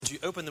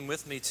open them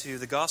with me to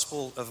the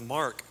Gospel of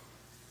Mark.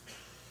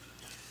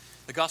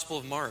 The Gospel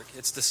of Mark.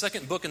 It's the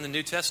second book in the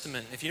New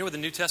Testament. If you know what the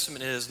New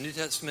Testament is, the New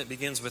Testament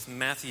begins with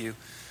Matthew.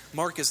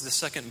 Mark is the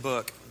second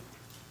book.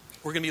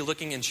 We're going to be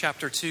looking in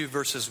chapter 2,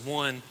 verses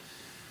 1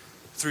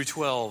 through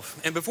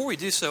 12. And before we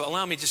do so,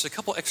 allow me just a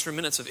couple extra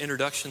minutes of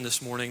introduction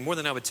this morning, more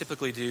than I would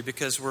typically do,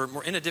 because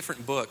we're in a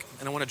different book,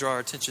 and I want to draw our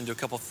attention to a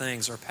couple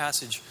things. Our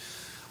passage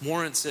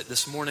warrants it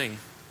this morning.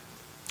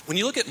 When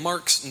you look at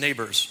Mark's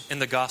neighbors in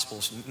the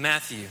Gospels,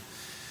 Matthew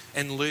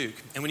and Luke,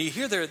 and when you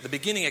hear the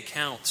beginning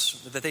accounts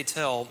that they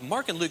tell,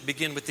 Mark and Luke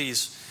begin with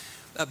these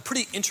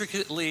pretty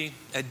intricately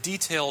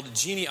detailed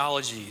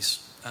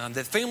genealogies,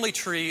 the family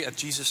tree of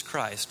Jesus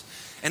Christ.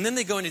 And then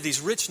they go into these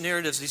rich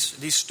narratives,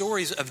 these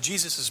stories of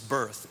Jesus'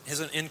 birth,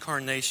 his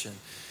incarnation.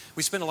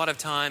 We spent a lot of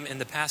time in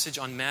the passage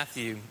on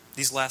Matthew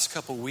these last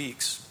couple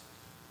weeks.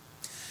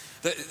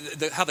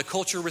 How the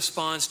culture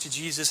responds to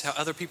Jesus, how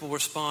other people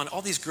respond,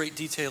 all these great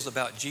details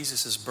about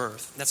Jesus'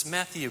 birth. That's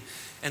Matthew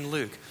and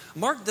Luke.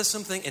 Mark does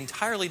something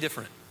entirely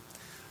different.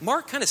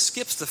 Mark kind of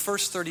skips the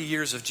first 30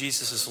 years of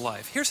Jesus'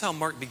 life. Here's how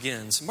Mark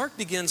begins. Mark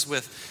begins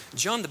with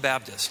John the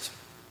Baptist.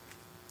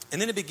 And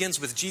then it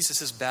begins with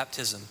Jesus'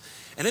 baptism.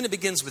 And then it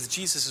begins with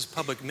Jesus'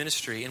 public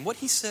ministry. And what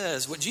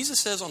Jesus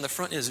says on the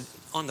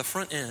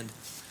front end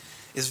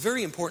is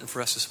very important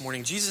for us this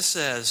morning. Jesus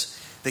says,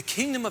 the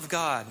kingdom of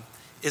God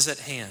is at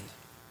hand.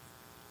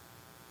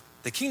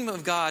 The kingdom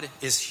of God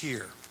is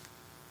here.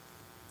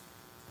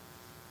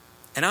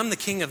 And I'm the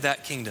king of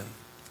that kingdom.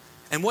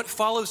 And what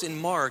follows in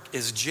Mark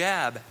is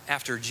jab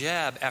after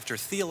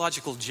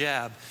theological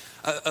jab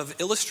of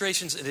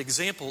illustrations and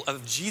example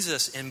of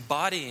Jesus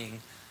embodying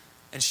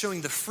and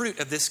showing the fruit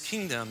of this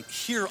kingdom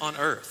here on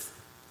earth.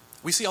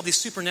 We see all these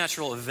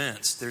supernatural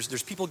events.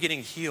 There's people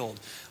getting healed.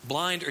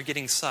 Blind are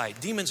getting sight.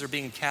 Demons are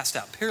being cast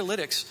out.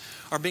 Paralytics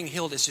are being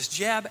healed. It's just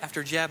jab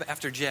after jab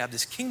after jab.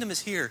 This kingdom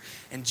is here,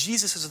 and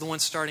Jesus is the one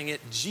starting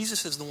it.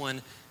 Jesus is the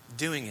one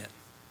doing it.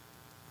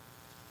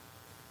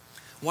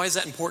 Why is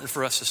that important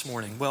for us this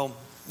morning? Well,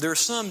 there are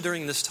some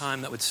during this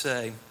time that would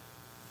say,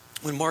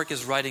 when Mark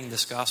is writing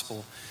this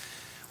gospel,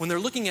 when they're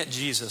looking at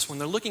Jesus, when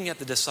they're looking at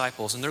the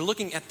disciples, and they're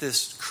looking at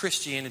this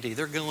Christianity,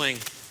 they're going,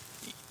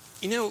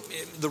 you know,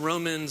 the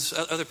Romans,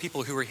 other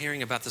people who are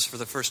hearing about this for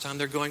the first time,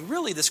 they're going,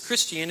 really, this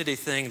Christianity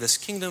thing, this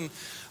kingdom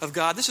of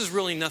God, this is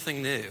really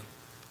nothing new.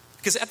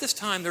 Because at this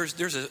time,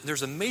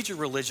 there's a major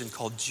religion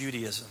called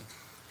Judaism.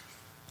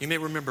 You may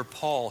remember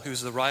Paul,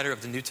 who's the writer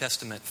of the New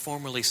Testament,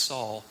 formerly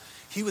Saul.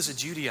 He was a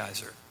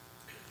Judaizer.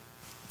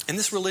 And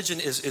this religion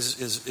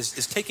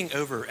is taking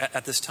over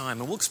at this time.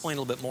 And we'll explain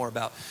a little bit more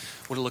about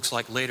what it looks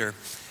like later.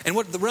 And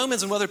what the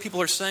Romans and what other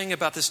people are saying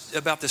about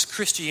this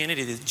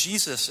Christianity, that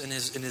Jesus and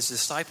his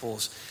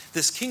disciples,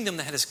 this kingdom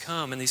that has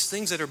come and these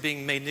things that are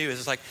being made new,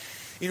 is like,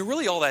 you know,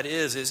 really all that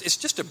is it's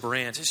just a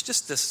branch. It's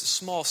just this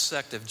small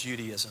sect of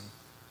Judaism.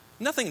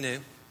 Nothing new.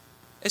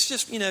 It's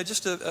just,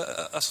 just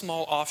a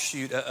small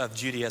offshoot of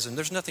Judaism.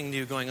 There's nothing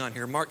new going on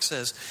here. Mark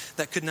says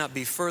that could not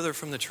be further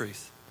from the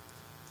truth.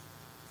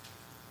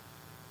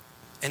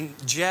 And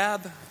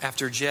jab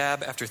after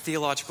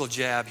theological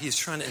jab, he's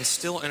trying to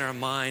instill in our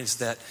minds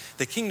that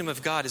the kingdom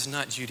of God is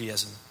not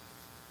Judaism.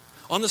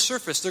 On the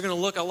surface, they're going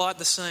to look a lot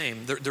the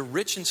same. They're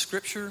rich in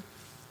Scripture.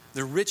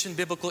 They're rich in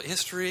biblical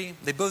history.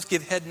 They both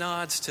give head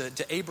nods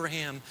to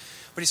Abraham.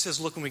 But he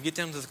says, look, when we get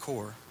down to the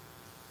core,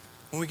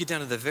 when we get down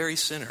to the very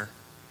center,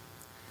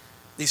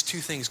 these two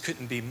things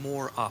couldn't be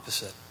more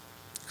opposite.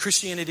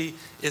 Christianity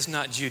is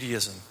not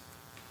Judaism.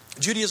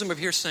 Judaism over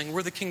here is saying,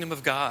 we're the kingdom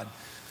of God.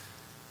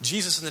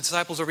 Jesus and the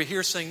disciples over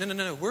here saying,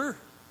 no, we're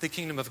the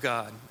kingdom of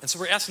God. And so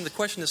we're asking the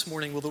question this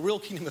morning, will the real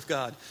kingdom of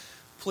God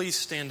please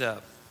stand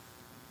up?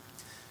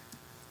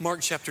 Mark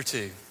chapter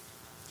 2,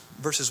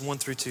 verses 1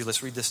 through 2.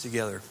 Let's read this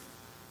together.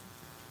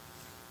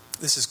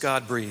 This is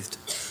God-breathed.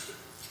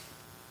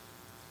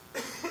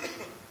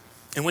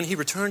 And when he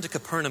returned to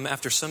Capernaum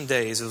after some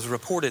days, it was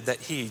reported that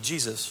he,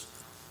 Jesus,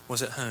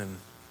 was at home.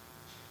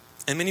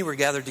 And many were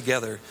gathered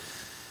together,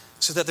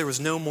 so that there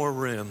was no more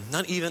room,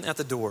 not even at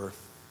the door.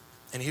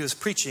 And he was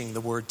preaching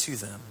the word to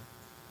them.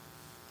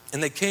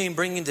 And they came,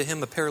 bringing to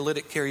him a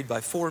paralytic carried by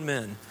 4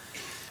 men.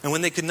 And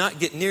when they could not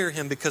get near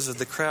him because of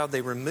the crowd,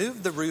 they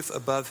removed the roof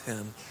above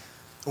him.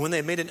 And when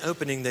they made an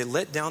opening, they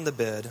let down the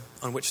bed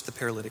on which the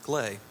paralytic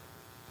lay.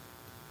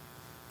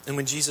 And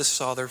when Jesus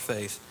saw their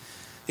faith,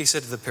 he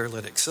said to the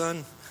paralytic,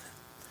 son,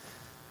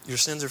 your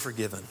sins are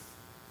forgiven.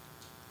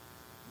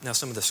 Now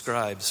some of the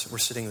scribes were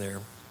sitting there,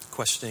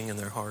 questioning in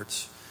their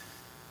hearts,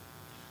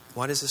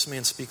 why does this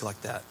man speak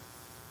like that?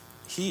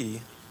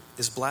 He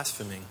is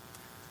blaspheming.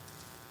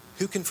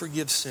 Who can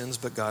forgive sins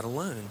but God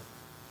alone?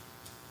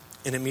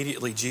 And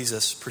immediately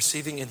Jesus,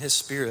 perceiving in his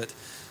spirit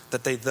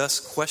that they thus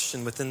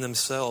questioned within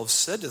themselves,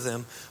 said to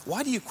them,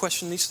 why do you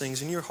question these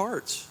things in your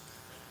hearts?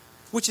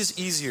 Which is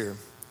easier,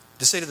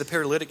 to say to the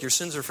paralytic, your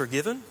sins are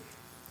forgiven?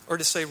 Or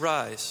to say,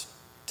 rise,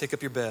 take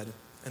up your bed,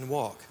 and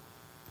walk?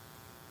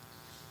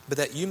 But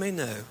that you may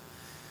know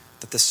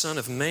that the Son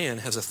of Man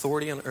has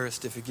authority on earth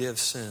to forgive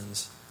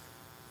sins.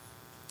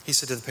 He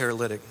said to the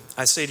paralytic,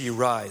 I say to you,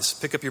 rise,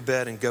 pick up your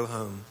bed, and go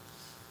home.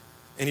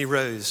 And he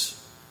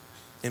rose,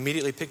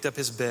 immediately picked up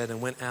his bed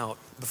and went out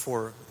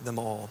before them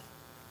all,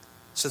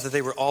 so that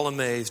they were all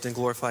amazed and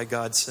glorified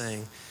God,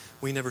 saying,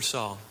 "We never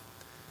saw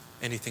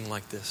anything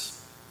like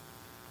this."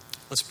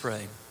 Let's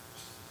pray.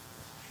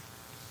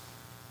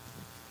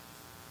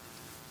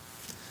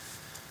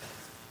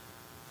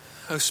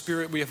 Oh,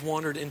 Spirit, we have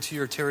wandered into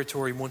your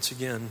territory once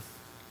again.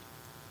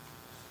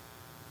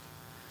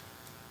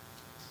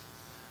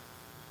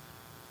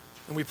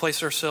 And we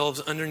place ourselves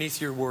underneath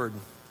your word.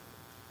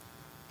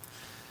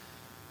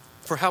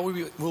 For how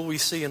will we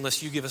see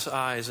unless you give us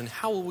eyes? And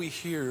how will we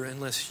hear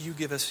unless you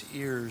give us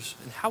ears?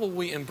 And how will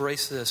we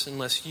embrace this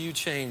unless you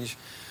change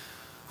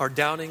our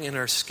doubting and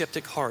our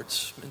skeptic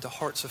hearts into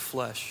hearts of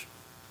flesh?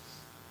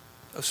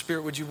 Oh,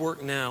 Spirit, would you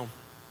work now?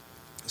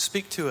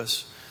 Speak to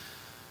us.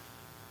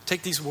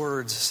 Take these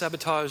words,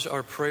 sabotage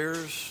our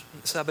prayers,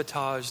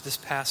 sabotage this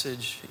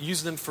passage,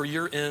 use them for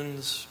your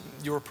ends,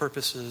 your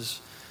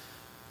purposes,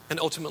 and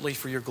ultimately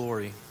for your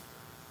glory.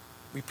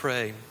 We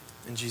pray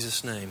in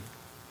Jesus' name.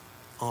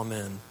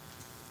 Amen.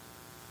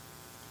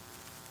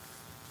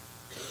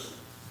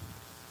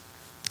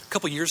 A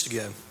couple years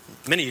ago,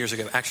 many years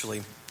ago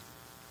actually,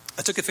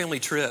 I took a family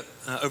trip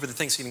over the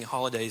Thanksgiving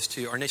holidays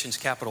to our nation's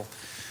capital,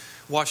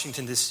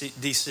 Washington,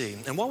 D.C.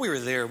 And while we were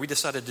there, we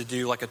decided to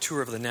do like a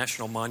tour of the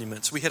national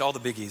monuments. We hit all the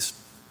biggies.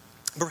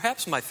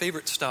 Perhaps my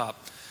favorite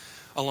stop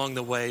along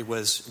the way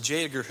was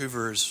J. Edgar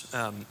Hoover's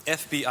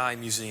FBI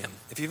Museum.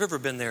 If you've ever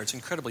been there, it's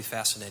incredibly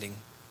fascinating.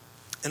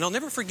 And I'll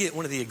never forget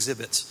one of the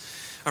exhibits.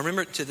 I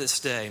remember it to this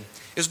day.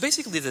 It was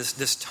basically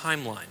this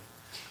timeline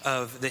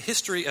of the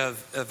history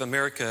of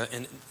America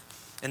and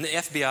the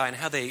FBI and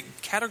how they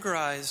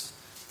categorized,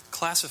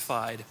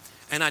 classified,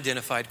 and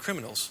identified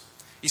criminals.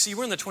 You see,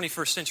 we're in the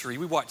 21st century.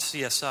 We watch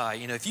CSI.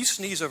 You know, if you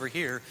sneeze over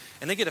here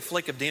and they get a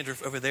flake of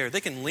dandruff over there, they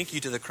can link you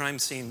to the crime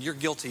scene. You're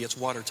guilty. It's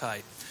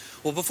watertight.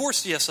 Well, before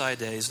CSI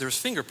days, there was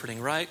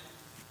fingerprinting, right?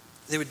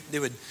 They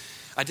would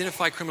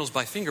identify criminals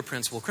by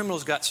fingerprints. Well,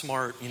 criminals got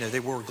smart. You know, they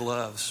wore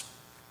gloves.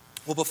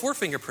 Well, before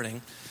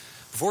fingerprinting,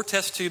 before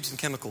test tubes and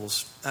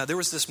chemicals, there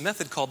was this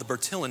method called the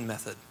Bertillon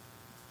method.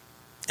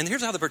 And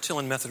here's how the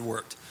Bertillon method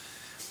worked.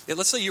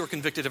 Let's say you were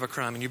convicted of a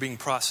crime and you're being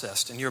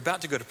processed and you're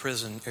about to go to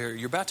prison or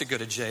you're about to go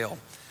to jail.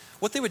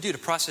 What they would do to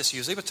process you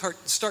is they would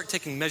start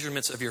taking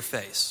measurements of your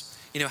face.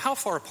 You know, how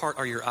far apart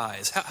are your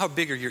eyes? How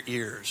big are your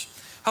ears?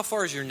 How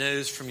far is your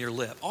nose from your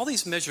lip? All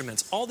these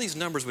measurements, all these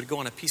numbers would go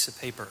on a piece of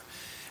paper.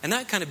 And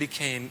that kind of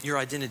became your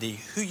identity,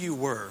 who you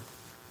were,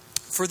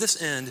 for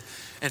this end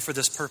and for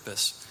this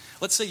purpose.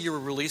 Let's say you were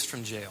released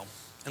from jail.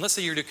 And let's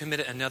say you were to commit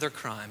another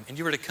crime and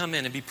you were to come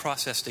in and be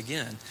processed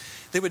again.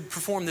 They would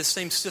perform this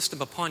same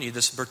system upon you,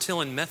 this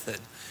Bertillon method.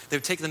 They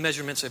would take the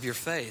measurements of your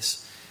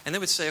face and they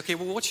would say, okay,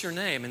 well, what's your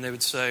name? And they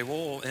would say,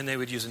 well, and they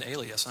would use an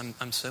alias.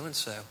 I'm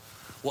so-and-so.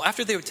 Well,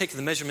 after they would take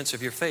the measurements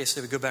of your face,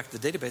 they would go back to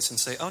the database and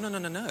say, oh,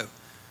 no.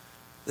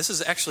 This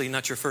is actually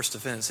not your first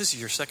offense. This is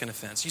your second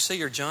offense. You say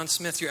you're John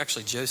Smith, you're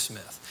actually Joe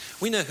Smith.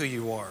 We know who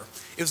you are.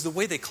 It was the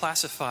way they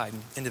classified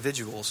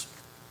individuals.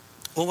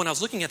 Well, when I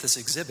was looking at this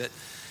exhibit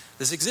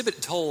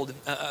told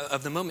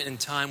of the moment in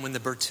time when the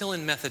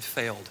Bertillon method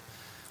failed,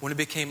 when it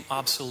became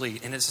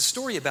obsolete. And it's a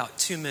story about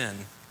two men.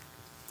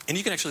 And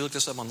you can actually look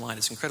this up online.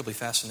 It's incredibly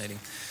fascinating.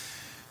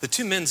 The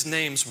two men's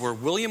names were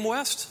William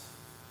West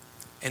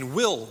and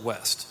Will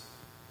West.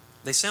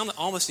 They sound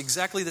almost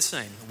exactly the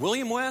same.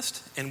 William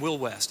West and Will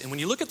West. And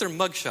when you look at their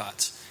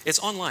mugshots, it's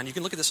online. You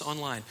can look at this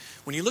online.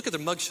 When you look at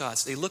their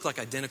mugshots, they look like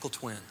identical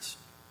twins.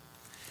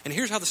 And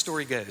here's how the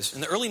story goes.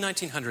 In the early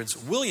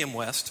 1900s, William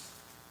West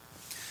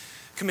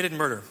committed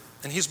murder,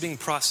 and he's being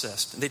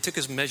processed. They took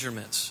his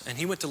measurements, and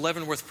he went to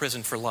Leavenworth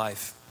Prison for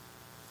life.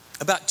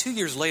 About 2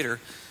 years later,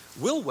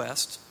 Will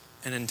West,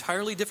 an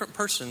entirely different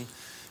person,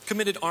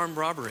 committed armed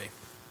robbery.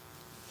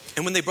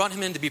 And when they brought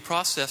him in to be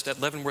processed at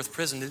Leavenworth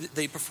Prison,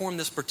 they performed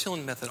this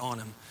Bertillon method on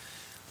him.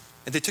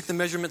 And they took the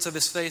measurements of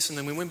his face, and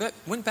then we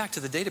went back to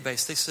the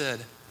database. They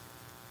said,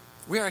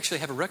 we actually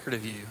have a record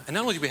of you. And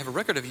not only do we have a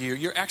record of you,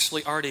 you're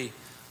actually already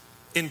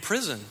in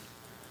prison.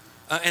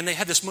 And they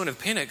had this moment of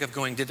panic of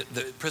going, did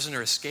the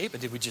prisoner escape? Or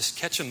did we just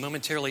catch him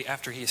momentarily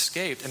after he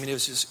escaped? I mean, it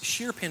was just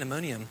sheer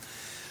pandemonium.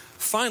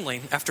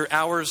 Finally, after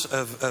hours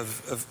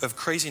of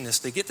craziness,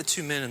 they get the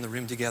two men in the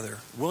room together,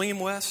 William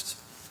West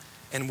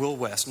and Will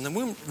West. And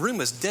the room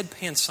was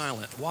deadpan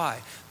silent. Why?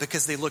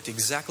 Because they looked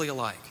exactly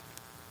alike.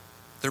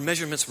 Their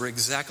measurements were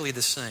exactly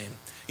the same.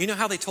 You know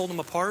how they told them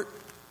apart?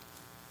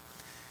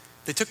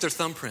 They took their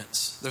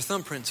thumbprints. Their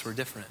thumbprints were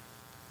different.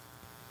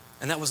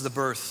 And that was the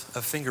birth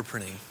of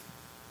fingerprinting.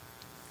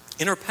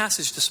 In our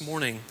passage this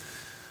morning,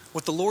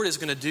 what the Lord is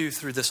going to do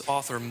through this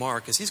author,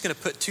 Mark, is he's going to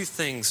put two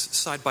things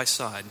side by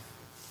side.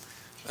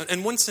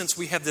 In one sense,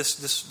 we have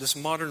this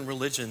modern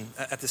religion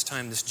at this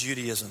time, this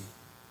Judaism,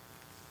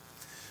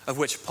 of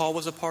which Paul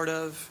was a part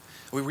of.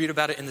 We read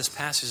about it in this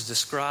passage, the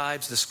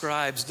scribes. The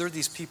scribes, they're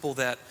these people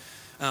that,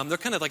 they're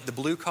kind of like the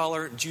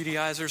blue-collar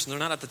Judaizers, and they're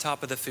not at the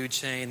top of the food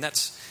chain.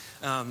 That's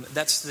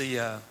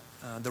the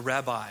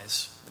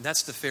rabbis.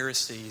 That's the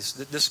Pharisees.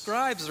 The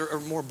scribes are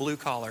more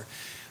blue-collar.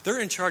 They're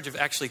in charge of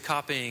actually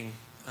copying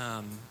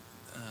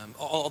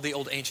all the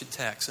old ancient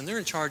texts, and they're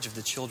in charge of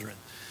the children.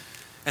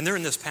 And they're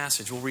in this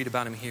passage. We'll read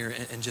about them here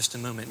in just a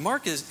moment.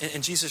 Mark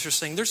and Jesus are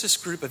saying there's this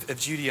group of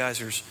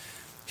Judaizers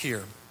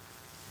here.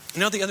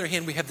 And on the other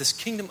hand, we have this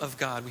kingdom of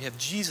God. We have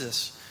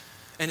Jesus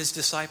and his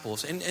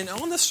disciples. And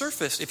on the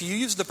surface, if you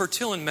use the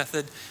Bertillon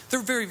method,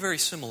 they're very, very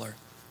similar.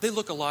 They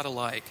look a lot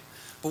alike.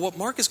 But what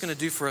Mark is going to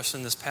do for us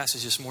in this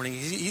passage this morning,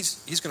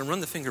 he's going to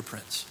run the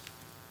fingerprints.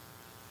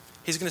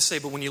 He's going to say,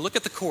 but when you look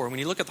at the core, when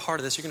you look at the heart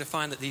of this, you're going to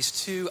find that these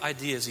two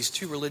ideas, these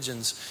two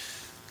religions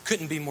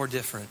couldn't be more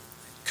different,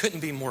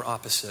 couldn't be more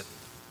opposite.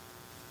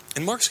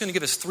 And Mark's going to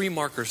give us 3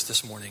 markers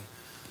this morning.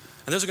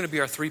 And those are going to be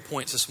our 3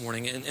 points this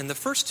morning. And the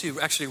first 2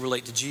 actually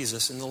relate to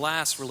Jesus, and the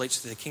last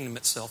relates to the kingdom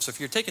itself. So if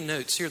you're taking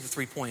notes, here are the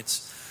 3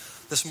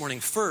 points this morning.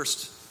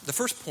 First, the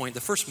first point,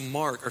 the first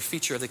mark or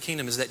feature of the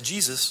kingdom is that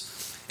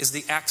Jesus is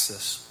the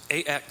axis,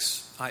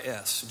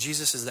 A-X-I-S.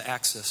 Jesus is the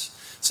axis.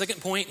 Second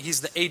point,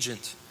 he's the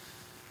agent.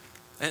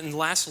 And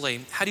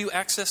lastly, how do you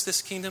access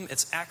this kingdom?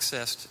 It's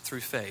accessed through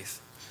faith.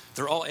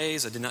 They're all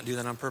A's. I did not do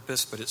that on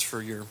purpose, but it's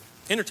for your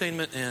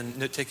entertainment and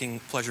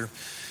note-taking pleasure.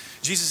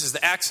 Jesus is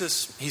the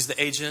axis, he's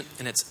the agent,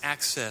 and it's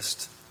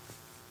accessed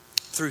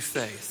through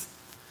faith.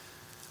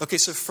 Okay,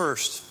 so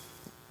first,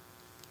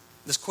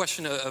 this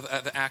question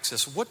of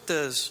access. What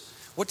does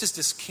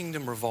this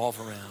kingdom revolve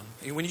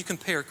around? When you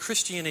compare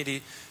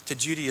Christianity to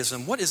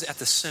Judaism, what is at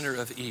the center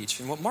of each?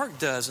 And what Mark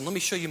does, and let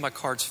me show you my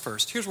cards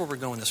first. Here's where we're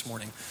going this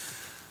morning.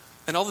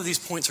 And all of these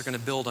points are going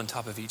to build on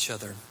top of each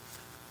other.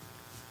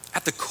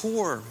 At the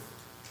core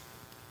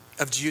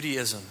of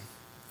Judaism,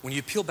 when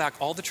you peel back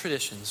all the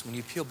traditions, when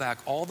you peel back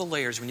all the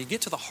layers, when you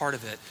get to the heart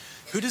of it,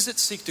 who does it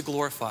seek to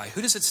glorify?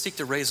 Who does it seek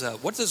to raise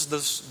up? What does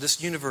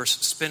this universe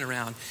spin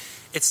around?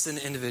 It's an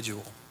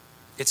individual.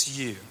 It's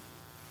you.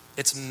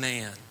 It's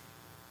man.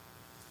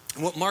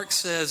 And what Mark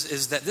says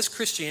is that this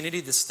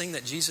Christianity, this thing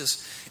that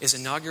Jesus is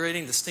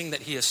inaugurating, this thing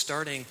that he is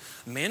starting,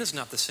 man is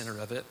not the center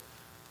of it.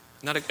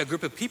 Not a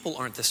group of people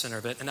aren't the center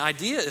of it. An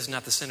idea is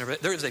not the center of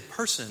it. There is a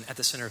person at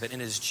the center of it,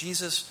 and it is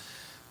Jesus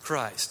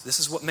Christ. This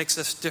is what makes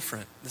us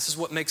different. This is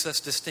what makes us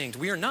distinct.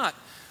 We are not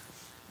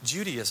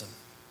Judaism.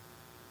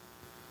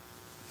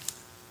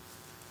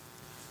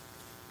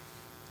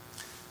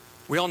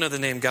 We all know the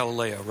name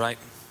Galileo, right?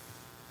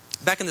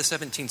 Back in the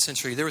 17th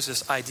century, there was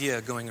this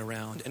idea going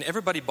around, and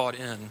everybody bought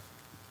in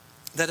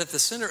that at the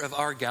center of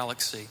our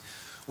galaxy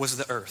was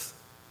the Earth,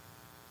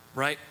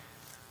 right?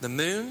 The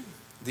moon,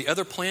 the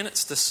other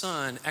planets, the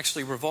sun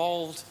actually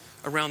revolved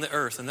around the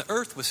Earth, and the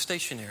Earth was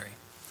stationary.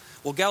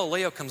 Well,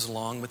 Galileo comes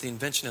along with the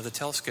invention of the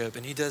telescope,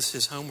 and he does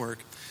his homework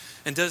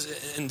and does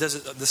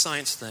the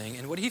science thing.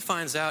 And what he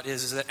finds out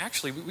is that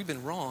actually we've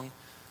been wrong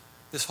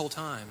this whole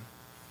time.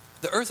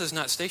 The Earth is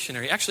not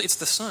stationary. Actually, it's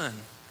the sun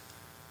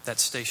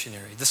that's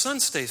stationary. The sun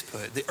stays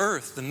put. The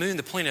Earth, the moon,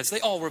 the planets, they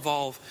all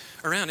revolve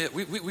around it.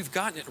 We've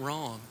gotten it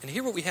wrong. And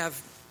here what we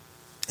have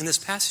in this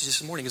passage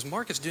this morning is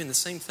Mark is doing the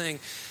same thing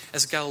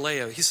as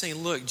Galileo. He's saying,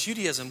 look,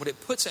 Judaism, what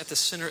it puts at the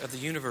center of the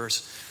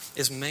universe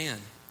is man.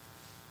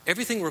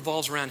 Everything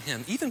revolves around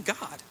him, even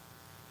God.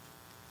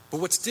 But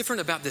what's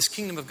different about this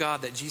kingdom of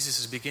God that Jesus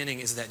is beginning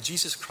is that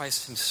Jesus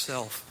Christ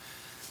himself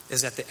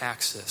is at the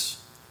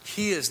axis.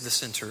 He is the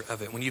center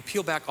of it. When you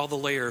peel back all the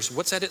layers,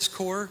 what's at its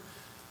core?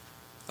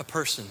 A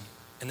person,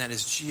 and that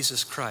is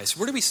Jesus Christ.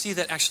 Where do we see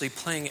that actually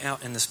playing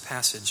out in this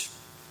passage?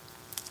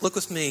 Look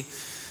with me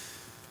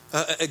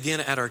again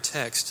at our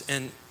text.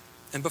 And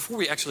before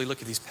we actually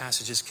look at these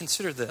passages,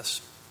 consider this.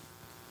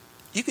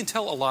 You can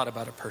tell a lot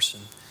about a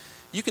person.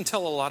 You can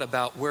tell a lot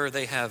about where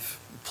they have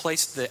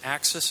placed the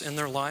axis in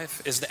their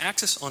life. Is the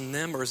axis on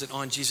them or is it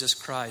on Jesus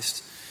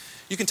Christ?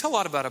 You can tell a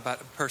lot about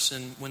a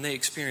person when they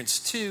experience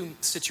 2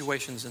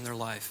 situations in their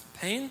life,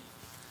 pain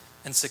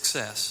and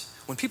success.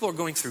 When people are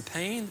going through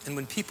pain and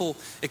when people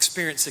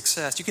experience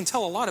success, you can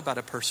tell a lot about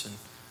a person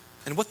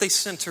and what they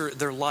center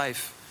their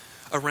life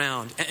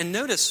around. And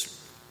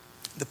notice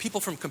the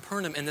people from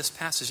Capernaum in this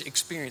passage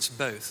experience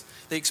both.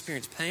 They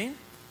experience pain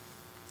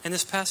in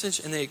this passage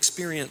and they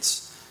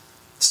experience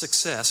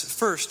success.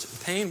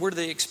 First, pain, where do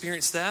they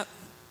experience that?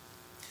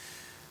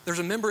 There's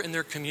a member in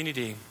their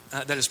community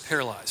that is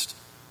paralyzed.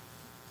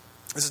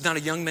 This is not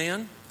a young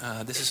man.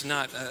 This is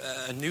not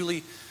a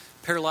newly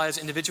paralyzed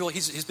individual.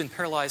 He's been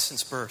paralyzed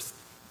since birth.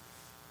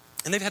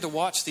 And they've had to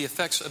watch the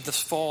effects of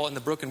this fall and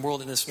the broken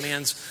world in this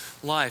man's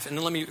life. And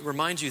then let me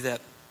remind you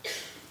that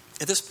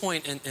at this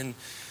point in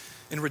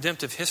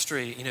redemptive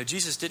history,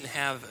 Jesus didn't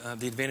have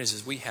the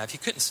advantages we have. He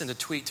couldn't send a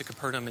tweet to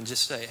Capernaum and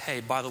just say,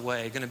 hey, by the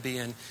way, going to be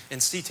in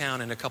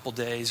Seatown in a couple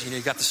days.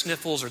 You got the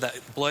sniffles or that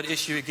blood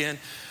issue again.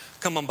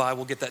 Come on by,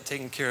 we'll get that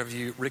taken care of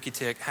you. Ricky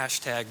Tick,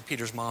 hashtag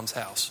Peter's mom's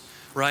house,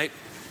 right?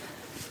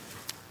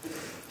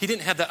 He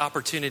didn't have that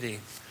opportunity.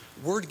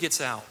 Word gets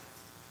out.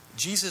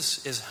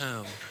 Jesus is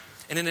home.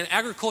 And in an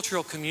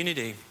agricultural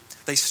community,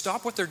 they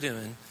stop what they're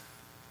doing.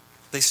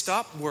 They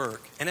stop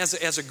work. And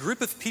as a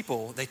group of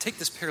people, they take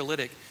this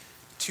paralytic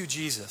to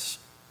Jesus.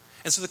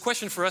 And so the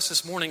question for us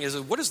this morning is,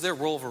 what does their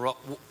world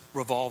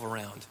revolve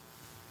around?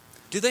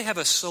 Do they have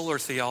a solar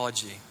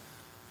theology?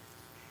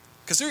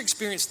 Because they're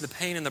experiencing the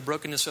pain and the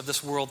brokenness of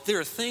this world. There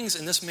are things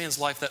in this man's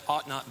life that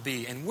ought not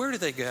be. And where do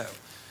they go?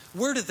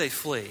 Where do they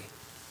flee?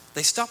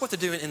 They stop what they're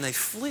doing and they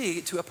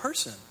flee to a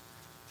person,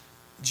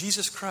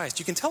 Jesus Christ.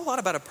 You can tell a lot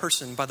about a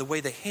person by the way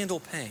they handle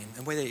pain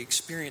and the way they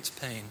experience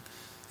pain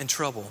and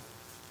trouble.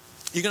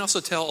 You can also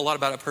tell a lot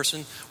about a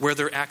person where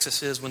their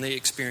axis is when they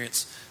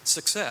experience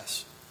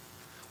success.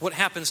 What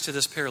happens to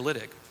this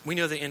paralytic? We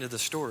know the end of the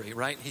story,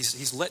 right?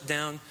 He's let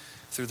down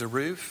through the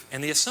roof.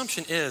 And the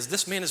assumption is,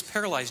 this man is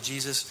paralyzed,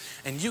 Jesus,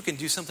 and you can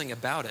do something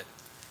about it.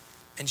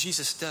 And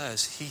Jesus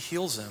does. He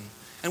heals him.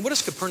 And what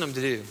does Capernaum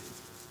do?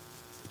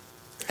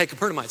 Hey,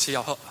 Capernaumites, see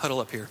y'all huddle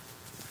up here.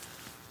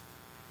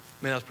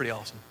 Man, that was pretty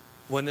awesome,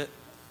 wasn't it?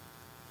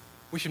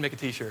 We should make a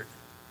t-shirt.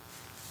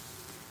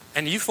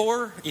 And you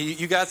four,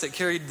 you guys that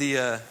carried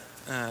the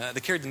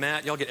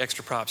mat, y'all get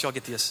extra props. Y'all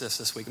get the assist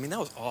this week. I mean, that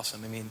was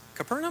awesome. I mean,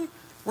 Capernaum,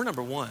 we're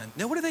number one.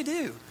 Now, what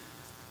do?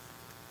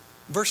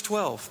 Verse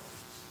 12.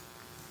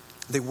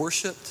 They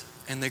worshiped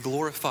and they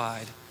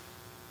glorified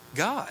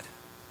God.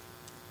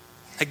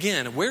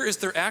 Again, where is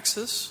their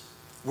axis?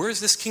 Where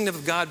is this kingdom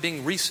of God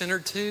being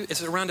recentered to?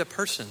 It's around a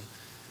person,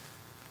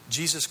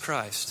 Jesus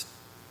Christ.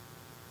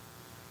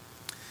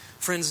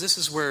 Friends, this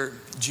is where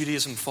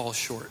Judaism falls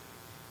short.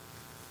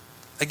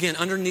 Again,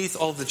 underneath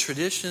all of the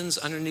traditions,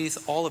 underneath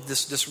all of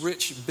this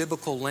rich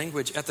biblical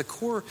language, at the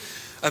core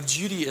of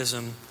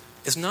Judaism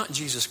is not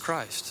Jesus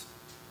Christ.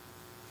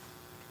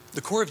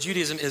 The core of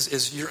Judaism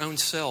is your own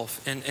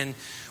self. And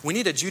we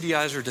need a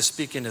Judaizer to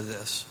speak into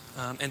this.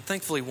 And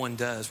thankfully one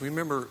does.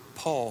 Remember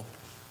Paul,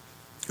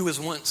 who was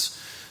once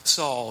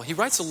Saul. He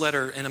writes a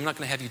letter, and I'm not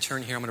going to have you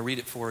turn here. I'm going to read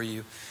it for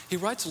you. He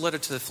writes a letter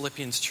to the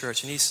Philippians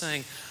church, and he's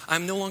saying,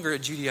 I'm no longer a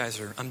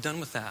Judaizer. I'm done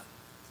with that.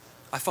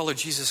 I follow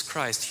Jesus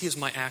Christ. He is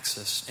my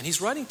axis. And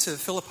he's writing to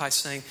Philippi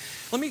saying,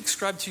 let me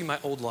describe to you my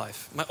old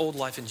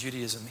life in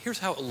Judaism. Here's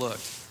how it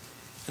looked.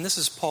 And this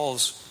is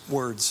Paul's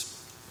words.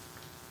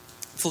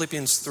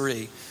 Philippians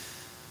 3.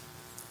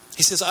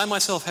 He says, I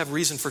myself have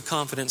reason for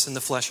confidence in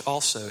the flesh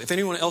also. If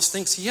anyone else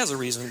thinks he has a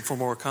reason for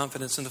more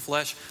confidence in the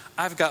flesh,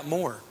 I've got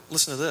more.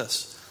 Listen to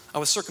this. I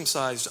was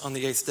circumcised on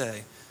the 8th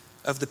day,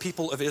 of the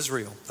people of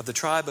Israel, of the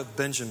tribe of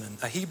Benjamin,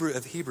 a Hebrew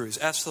of Hebrews,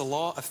 as to the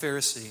law, a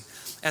Pharisee,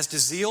 as to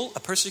zeal, a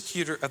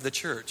persecutor of the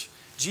church.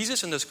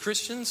 Jesus and those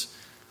Christians,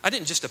 I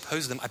didn't just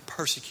oppose them, I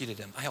persecuted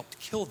them. I helped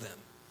kill them.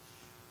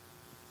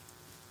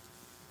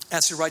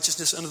 As to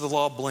righteousness under the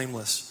law,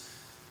 blameless.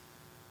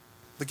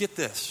 But get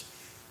this.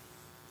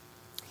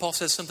 Paul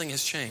says something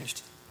has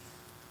changed.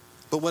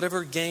 But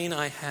whatever gain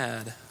I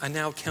had, I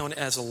now count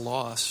as a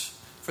loss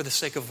for the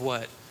sake of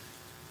what?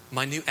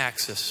 My new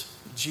axis,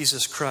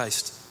 Jesus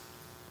Christ.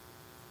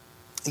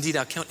 Indeed,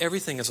 I count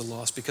everything as a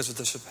loss because of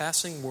the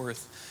surpassing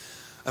worth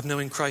of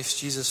knowing Christ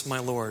Jesus my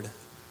Lord.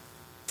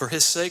 For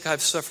his sake I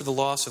have suffered the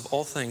loss of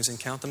all things and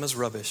count them as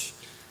rubbish,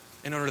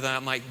 in order that I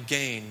might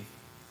gain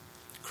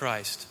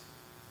Christ.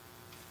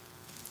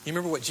 You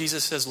remember what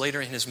Jesus says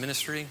later in his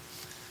ministry?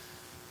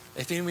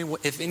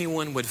 If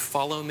anyone would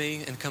follow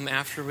me and come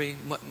after me,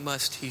 what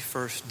must he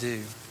first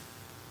do?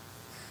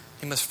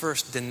 He must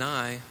first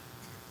deny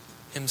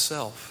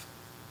himself.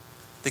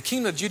 The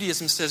kingdom of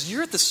Judaism says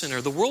you're at the center.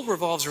 The world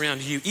revolves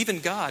around you, even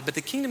God. But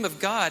the kingdom of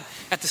God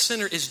at the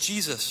center is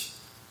Jesus.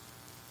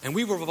 And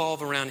we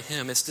revolve around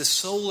him. It's this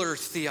solar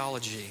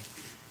theology.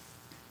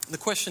 The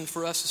question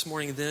for us this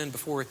morning then,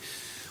 before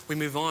we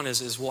move on,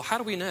 is well, how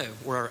do we know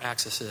where our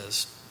axis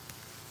is?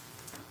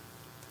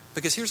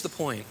 Because here's the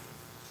point.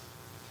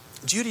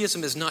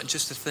 Judaism is not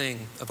just a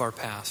thing of our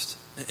past.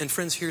 And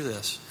friends, hear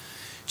this.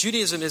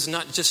 Judaism is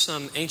not just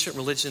some ancient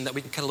religion that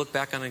we can kind of look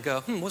back on and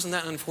go, wasn't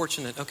that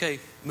unfortunate? Okay,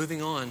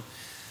 moving on.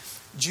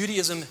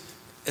 Judaism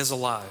is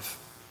alive.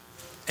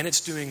 And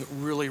it's doing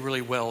really,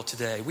 really well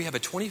today. We have a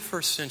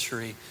 21st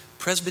century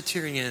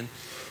Presbyterian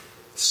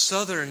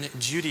Southern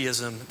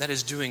Judaism that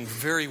is doing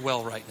very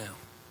well right now.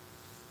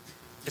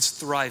 It's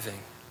thriving.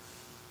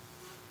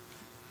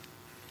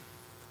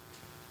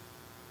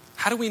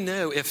 How do we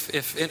know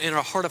if in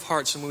our heart of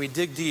hearts and when we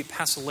dig deep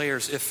past the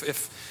layers,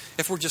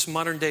 if we're just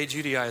modern day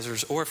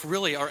Judaizers or if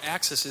really our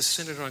axis is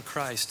centered on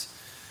Christ?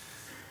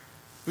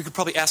 We could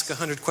probably ask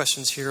 100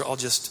 questions here. I'll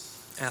just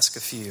ask a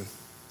few.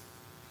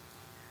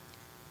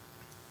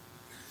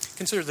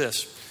 Consider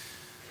this.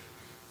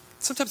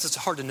 Sometimes it's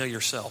hard to know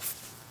yourself.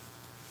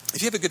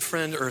 If you have a good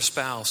friend or a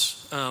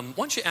spouse, why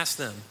don't you ask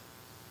them?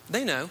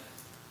 They know.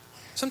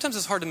 Sometimes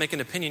it's hard to make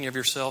an opinion of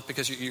yourself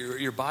because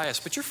you're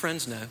biased, but your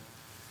friends know.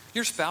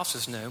 Your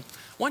spouses know.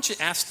 Why don't you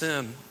ask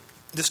them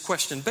this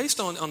question based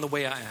on the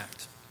way I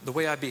act, the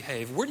way I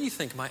behave? Where do you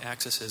think my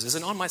axis is? Is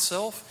it on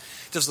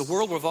myself? Does the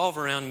world revolve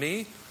around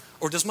me?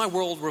 Or does my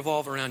world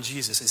revolve around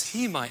Jesus? Is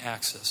he my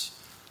axis?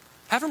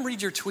 Have them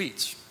read your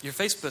tweets, your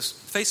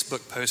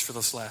Facebook posts for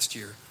this last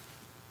year.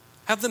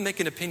 Have them make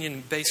an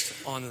opinion based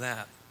on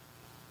that.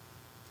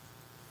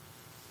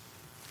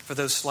 For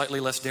those slightly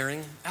less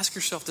daring, ask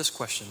yourself this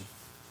question.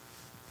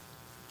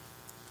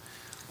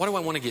 Why do I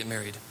want to get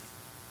married?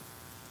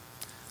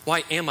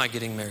 Why am I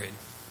getting married?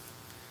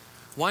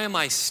 Why am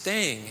I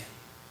staying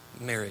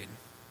married?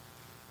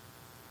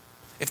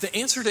 If the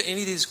answer to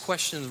any of these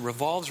questions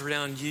revolves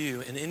around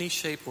you in any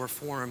shape or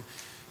form,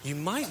 you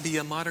might be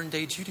a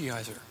modern-day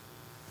Judaizer.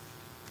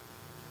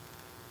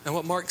 And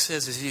what Mark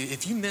says is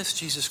if you miss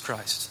Jesus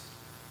Christ,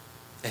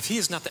 if he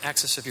is not the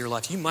axis of your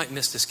life, you might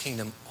miss this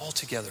kingdom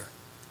altogether.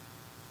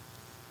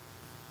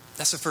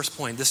 That's the first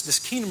point. This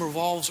kingdom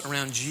revolves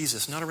around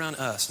Jesus, not around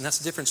us. And that's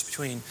the difference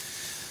between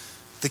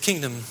the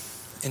kingdom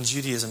and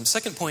Judaism.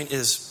 Second point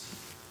is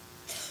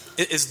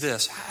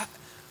this.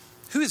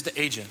 Who is the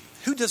agent?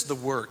 Who does the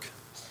work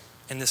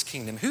in this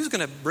kingdom? Who's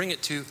going to bring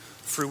it to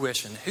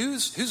fruition?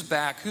 Whose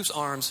back, whose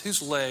arms,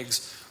 whose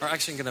legs are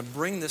actually going to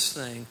bring this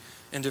thing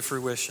into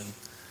fruition?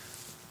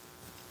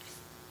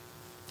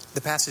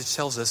 The passage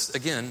tells us,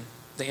 again,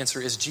 the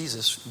answer is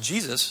Jesus.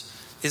 Jesus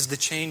is the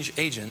change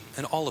agent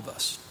in all of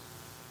us.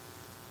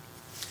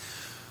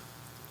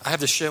 I have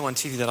this show on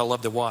TV that I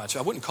love to watch.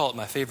 I wouldn't call it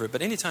my favorite,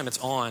 but anytime it's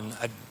on,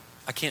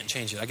 I can't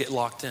change it. I get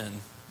locked in.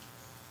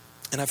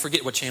 And I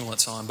forget what channel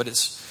it's on, but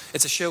it's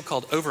a show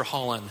called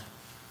Overhauling.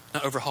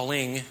 Not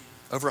overhauling,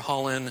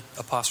 overhauling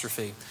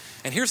apostrophe.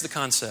 And here's the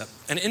concept.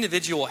 An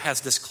individual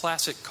has this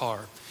classic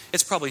car.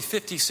 It's probably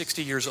 50,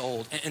 60 years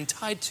old. And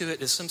tied to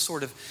it is some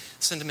sort of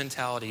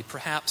sentimentality.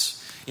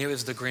 Perhaps, it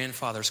was the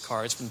grandfather's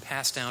car. It's been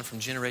passed down from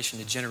generation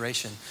to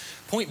generation.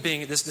 Point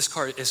being, this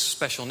car is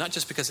special, not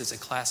just because it's a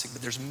classic,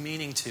 but there's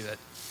meaning to it.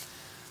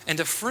 And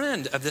a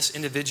friend of this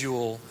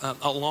individual,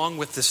 along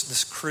with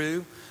this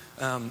crew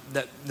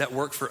that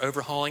work for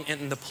overhauling,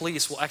 and the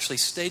police will actually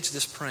stage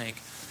this prank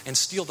and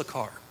steal the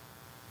car.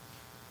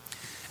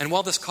 And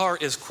while this car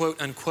is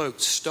quote unquote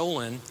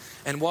stolen,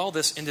 and while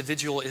this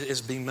individual is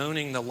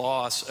bemoaning the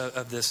loss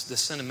of this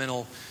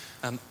sentimental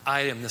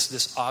item,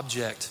 this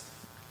object,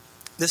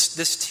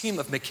 this team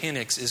of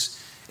mechanics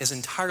is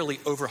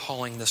entirely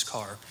overhauling this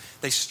car.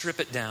 They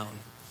strip it down,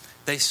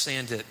 they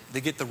sand it,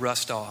 they get the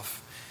rust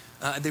off,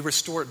 they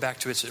restore it back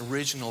to its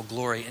original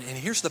glory. And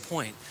here's the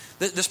point: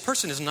 this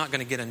person is not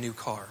going to get a new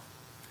car.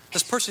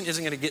 This person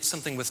isn't going to get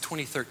something with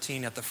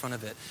 2013 at the front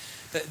of it.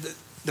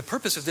 The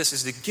purpose of this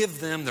is to give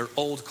them their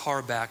old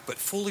car back, but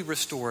fully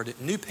restored,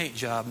 new paint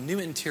job, new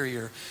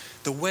interior,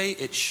 the way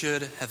it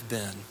should have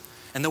been,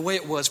 and the way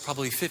it was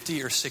probably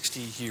 50 or 60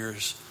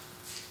 years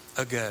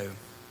ago.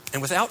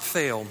 And without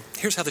fail,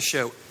 here's how the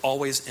show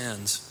always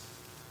ends.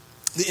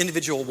 The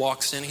individual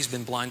walks in, he's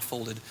been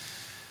blindfolded,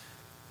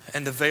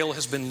 and the veil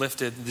has been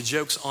lifted, the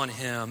joke's on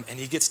him, and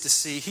he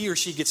or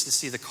she gets to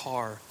see the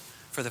car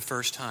for the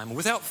first time.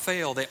 Without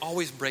fail, they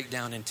always break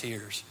down in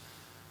tears.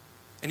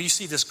 And you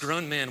see this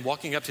grown man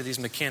walking up to these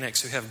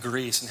mechanics who have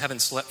grease and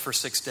haven't slept for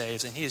 6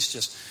 days, and he is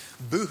just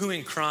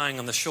boo-hooing, crying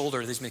on the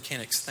shoulder of these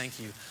mechanics. Thank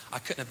you. I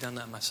couldn't have done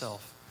that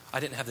myself. I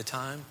didn't have the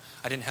time.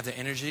 I didn't have the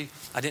energy.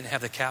 I didn't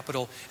have the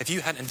capital. If you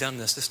hadn't done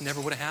this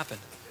never would have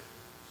happened.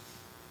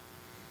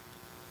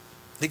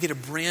 They get a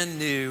brand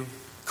new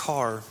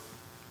car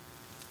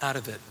out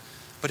of it,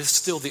 but it's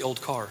still the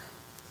old car.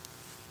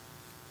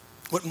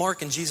 What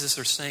Mark and Jesus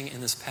are saying in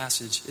this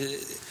passage,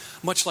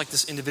 much like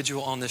this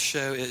individual on this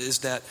show, is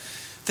that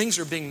things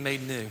are being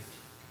made new.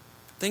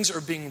 Things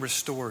are being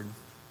restored.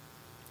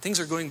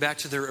 Things are going back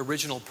to their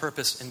original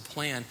purpose and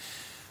plan.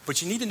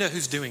 But you need to know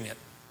who's doing it.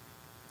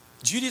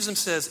 Judaism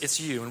says it's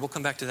you, and we'll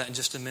come back to that in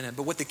just a minute.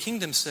 But what the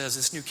kingdom says,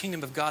 this new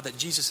kingdom of God that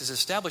Jesus is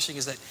establishing,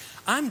 is that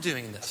I'm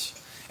doing this.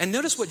 And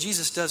notice what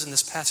Jesus does in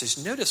this passage.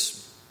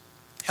 Notice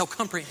how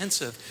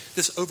comprehensive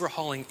this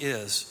overhauling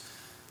is.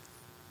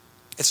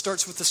 It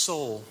starts with the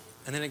soul,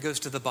 and then it goes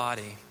to the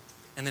body,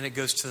 and then it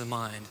goes to the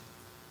mind.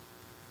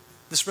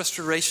 This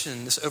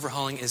restoration, this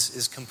overhauling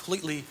is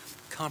completely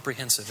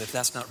comprehensive, if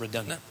that's not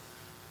redundant.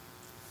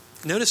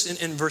 Notice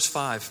in verse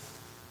 5,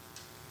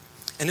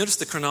 and notice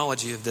the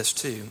chronology of this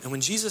too. And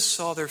when Jesus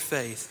saw their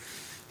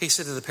faith, he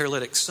said to the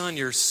paralytic, "Son,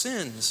 your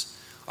sins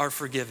are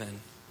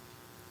forgiven."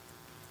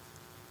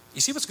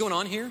 You see what's going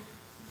on here?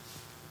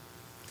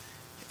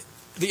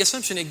 The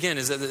assumption, again,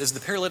 is that as the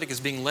paralytic is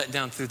being let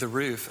down through the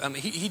roof,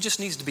 he just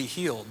needs to be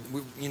healed.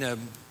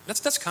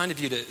 That's kind of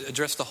you to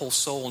address the whole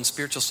soul and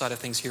spiritual side of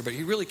things here, but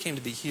he really came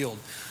to be healed.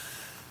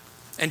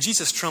 And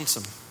Jesus trumps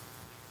him.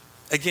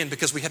 Again,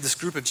 because we have this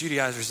group of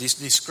Judaizers,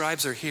 these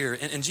scribes are here,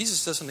 and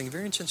Jesus does something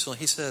very intentional.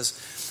 He says,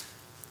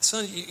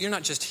 "Son, you're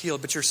not just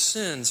healed, but your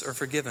sins are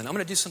forgiven. I'm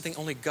going to do something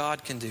only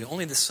God can do,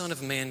 only the Son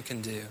of Man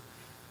can do.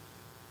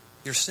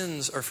 Your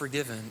sins are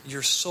forgiven.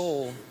 Your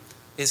soul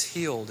is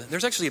healed." And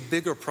there's actually a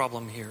bigger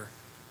problem here.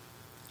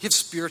 You have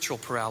spiritual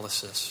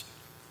paralysis,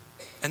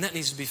 and that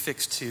needs to be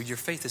fixed too. Your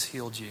faith has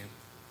healed you.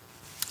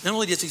 Not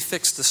only does he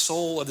fix the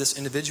soul of this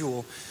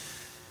individual,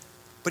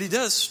 but he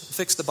does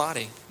fix the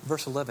body.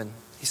 Verse 11,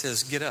 he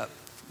says, "Get up,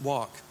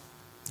 walk,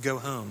 go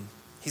home."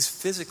 He's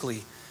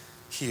physically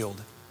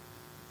healed.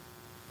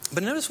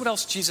 But notice what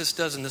else Jesus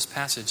does in this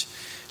passage.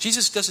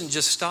 Jesus doesn't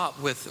just stop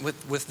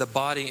with the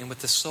body and with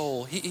the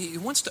soul. He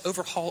wants to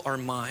overhaul our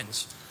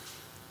minds,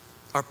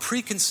 our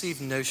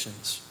preconceived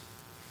notions.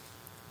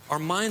 Our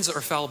minds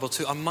are fallible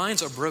too. Our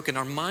minds are broken.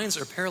 Our minds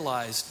are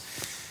paralyzed.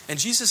 And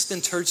Jesus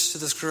then turns to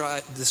the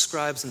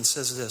scribes and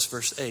says this,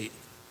 verse 8.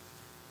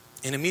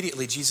 "And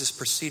immediately Jesus,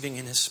 perceiving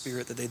in his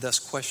spirit that they thus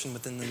questioned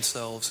within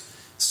themselves,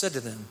 said to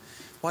them,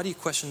 why do you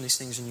question these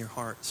things in your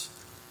hearts?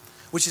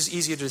 Which is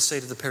easier to say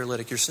to the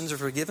paralytic, your sins are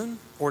forgiven,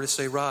 or to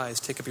say, rise,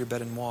 take up your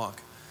bed and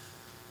walk?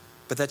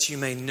 But that you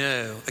may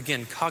know,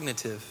 again,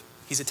 cognitive.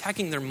 He's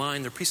attacking their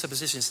mind, their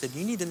presuppositions. He said,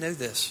 you need to know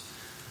this.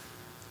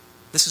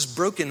 This is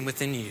broken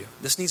within you.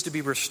 This needs to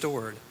be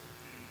restored.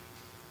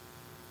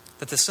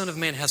 That the Son of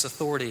Man has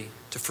authority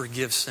to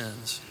forgive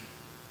sins.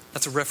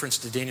 That's a reference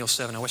to Daniel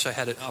 7. I wish I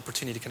had an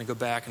opportunity to kind of go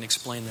back and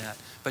explain that.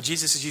 But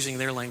Jesus is using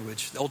their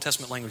language, the Old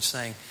Testament language,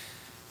 saying,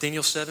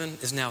 Daniel 7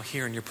 is now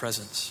here in your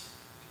presence.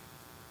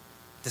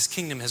 This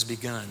kingdom has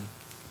begun.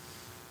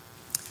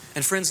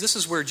 And friends, this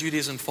is where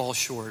Judaism falls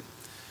short.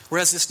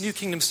 Whereas this new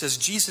kingdom says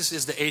Jesus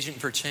is the agent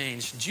for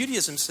change,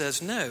 Judaism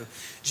says, no,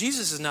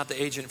 Jesus is not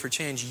the agent for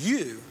change.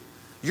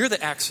 You're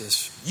the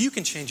axis. You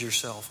can change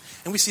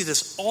yourself. And we see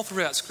this all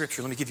throughout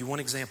Scripture. Let me give you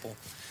one example.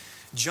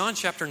 John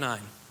chapter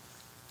 9.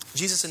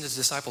 Jesus and his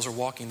disciples are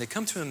walking. They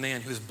come to a man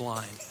who is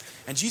blind.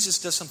 And Jesus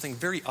does something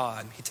very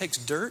odd. He takes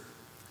dirt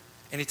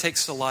and he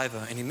takes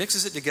saliva and he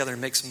mixes it together and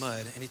makes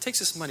mud. And he takes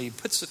this mud and he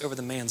puts it over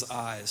the man's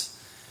eyes.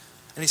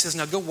 And he says,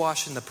 now go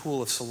wash in the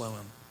pool of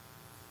Siloam.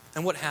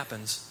 And what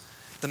happens?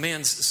 The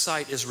man's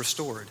sight is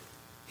restored.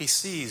 He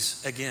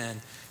sees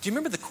again. Do you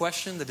remember the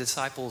question the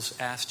disciples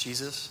asked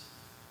Jesus?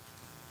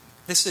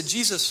 They said,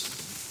 Jesus,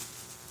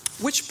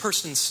 which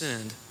person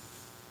sinned?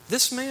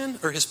 This man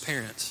or his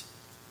parents?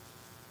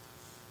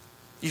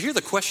 You hear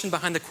the question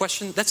behind the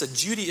question? That's a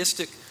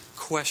Judaistic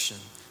question.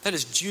 That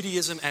is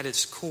Judaism at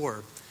its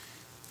core.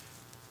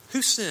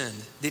 Who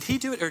sinned? Did he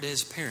do it or did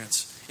his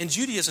parents? In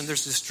Judaism,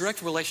 there's this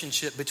direct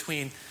relationship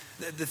between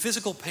the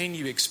physical pain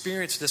you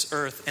experience this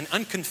earth and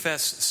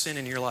unconfessed sin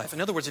in your life.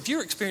 In other words, if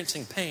you're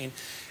experiencing pain,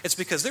 it's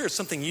because there is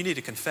something you need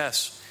to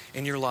confess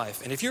in your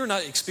life. And if you're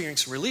not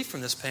experiencing relief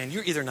from this pain,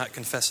 you're either not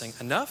confessing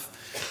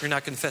enough, you're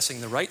not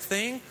confessing the right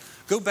thing.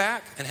 Go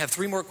back and have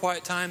 3 more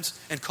quiet times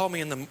and call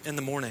me in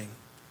the morning.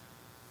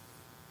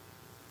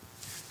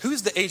 Who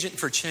is the agent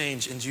for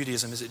change in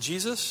Judaism? Is it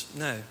Jesus?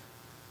 No.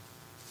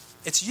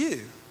 It's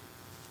you.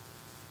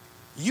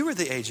 You are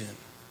the agent.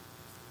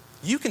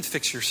 You can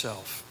fix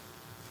yourself.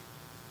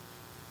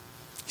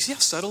 You see how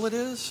subtle it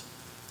is?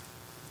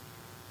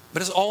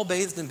 But it's all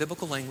bathed in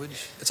biblical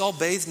language. It's all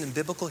bathed in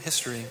biblical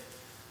history.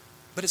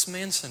 But it's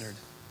man-centered.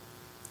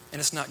 And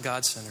it's not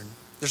God-centered.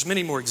 There's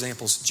many more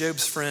examples.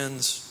 Job's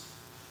friends.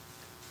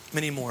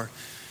 Many more.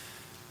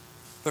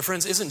 But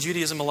friends, isn't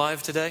Judaism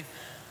alive today?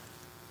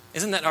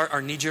 Isn't that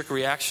our knee-jerk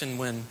reaction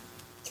when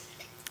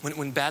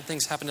bad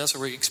things happen to us or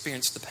we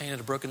experience the pain and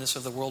the brokenness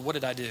of the world? What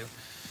did I do?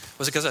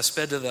 Was it because I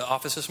sped to the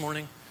office this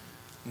morning?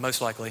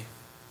 Most likely.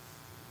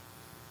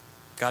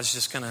 God's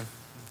just kind of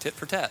tit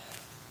for tat.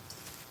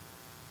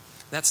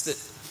 That's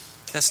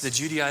the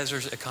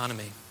Judaizer's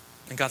economy.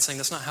 And God's saying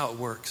that's not how it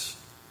works.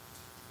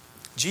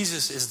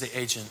 Jesus is the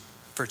agent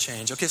for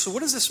change. Okay, so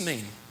what does this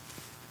mean?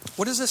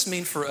 What does this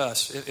mean for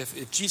us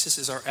if Jesus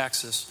is our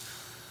axis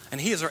and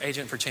he is our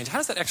agent for change? How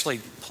does that actually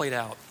play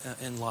out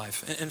in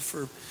life? And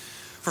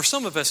for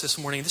some of us this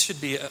morning, this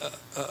should be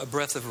a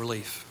breath of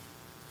relief.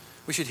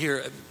 We should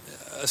hear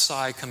a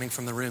sigh coming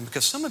from the room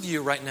because some of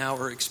you right now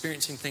are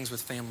experiencing things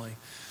with family,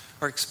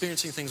 are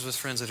experiencing things with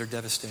friends that are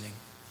devastating.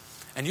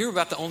 And you're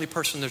about the only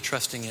person they're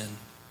trusting in.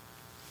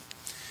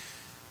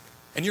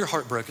 And you're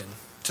heartbroken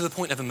to the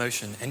point of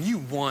emotion. And you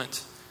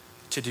want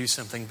to do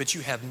something, but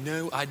you have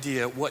no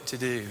idea what to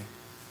do.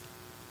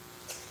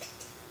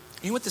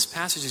 You know what this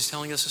passage is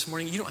telling us this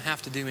morning? You don't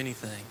have to do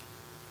anything.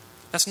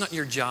 That's not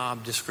your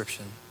job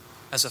description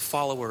as a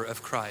follower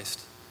of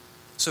Christ.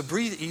 So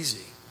breathe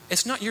easy.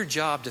 It's not your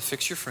job to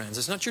fix your friends.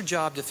 It's not your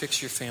job to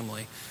fix your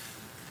family.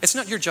 It's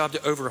not your job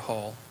to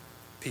overhaul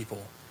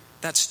people.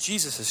 That's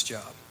Jesus'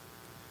 job.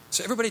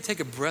 So everybody take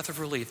a breath of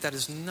relief. That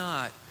is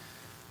not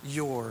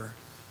your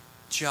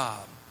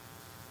job.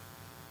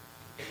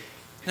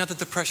 Now that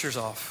the pressure's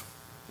off,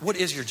 what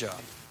is your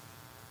job?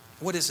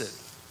 What is it?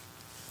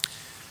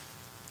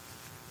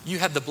 You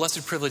have the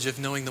blessed privilege of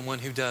knowing the one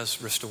who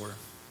does restore,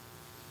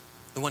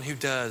 the one who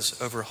does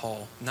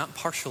overhaul, not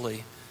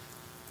partially,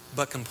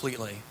 but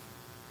completely.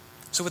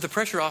 So with the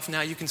pressure off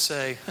now, you can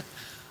say,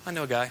 I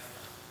know a guy.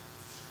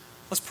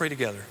 Let's pray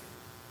together.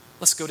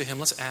 Let's go to him.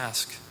 Let's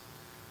ask.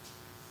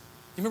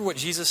 You remember what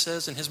Jesus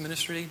says in his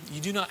ministry?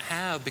 You do not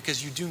have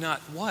because you do not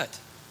what?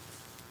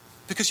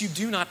 Because you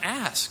do not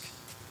ask.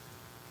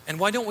 And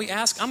why don't we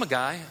ask? I'm a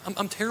guy.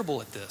 I'm terrible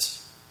at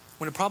this.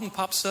 When a problem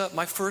pops up,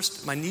 my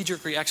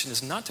knee-jerk reaction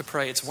is not to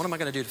pray. It's what am I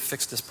going to do to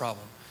fix this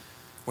problem?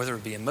 Whether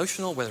it be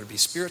emotional, whether it be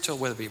spiritual,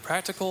 whether it be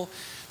practical.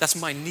 That's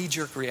my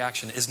knee-jerk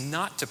reaction, is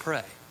not to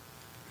pray.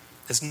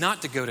 Is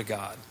not to go to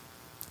God.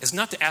 Is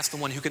not to ask the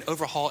one who can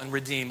overhaul and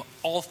redeem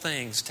all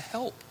things to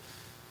help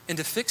and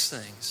to fix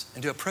things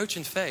and to approach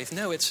in faith.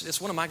 No,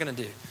 it's what am I going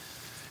to do?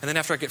 And then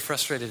after I get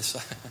frustrated, it's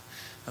like,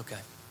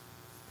 okay,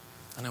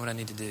 I know what I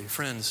need to do.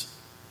 Friends,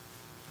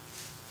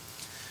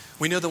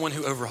 we know the one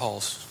who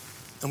overhauls,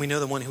 and we know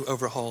the one who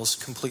overhauls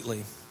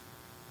completely.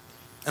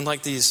 And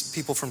like these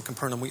people from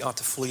Capernaum, we ought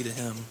to flee to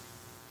him.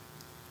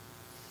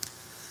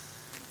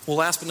 Well,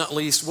 last but not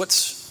least,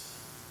 what's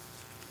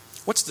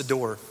What's the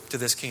door to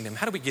this kingdom?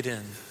 How do we get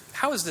in?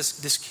 How is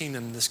this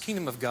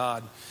kingdom of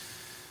God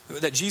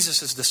that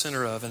Jesus is the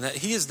center of and that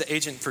he is the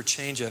agent for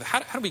change of, how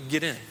do we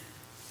get in?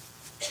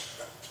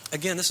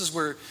 Again, this is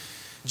where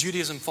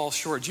Judaism falls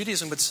short.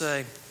 Judaism would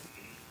say,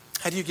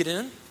 how do you get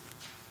in?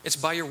 It's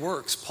by your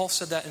works. Paul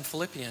said that in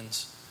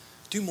Philippians.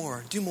 Do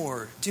more, do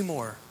more, do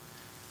more.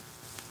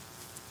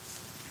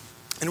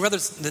 And rather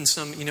than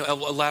some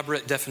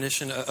elaborate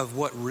definition of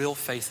what real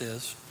faith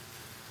is,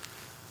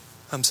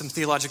 some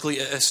theologically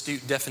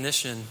astute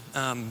definition,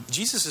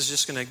 Jesus is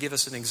just going to give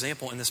us an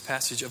example in this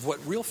passage of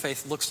what real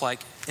faith looks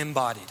like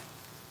embodied.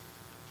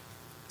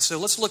 So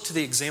let's look to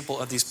the example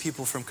of these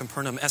people from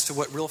Capernaum as to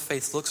what real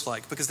faith looks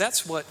like, because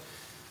that's what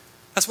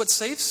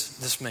saves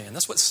this man.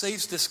 That's what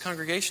saves this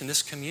congregation,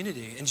 this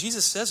community. And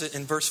Jesus says it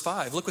in verse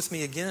 5. Look with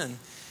me again.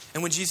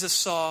 And when Jesus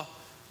saw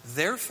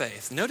their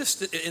faith, notice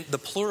the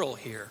plural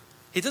here.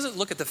 He doesn't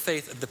look at the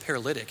faith of the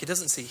paralytic. He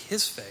doesn't see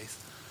his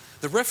faith.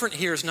 The referent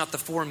here is not the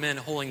 4 men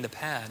holding the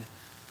pad.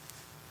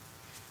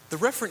 The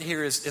referent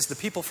here is the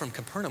people from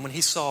Capernaum. When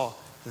he saw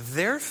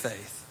their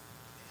faith,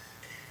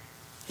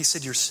 he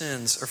said, your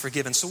sins are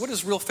forgiven. So what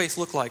does real faith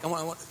look like? I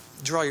want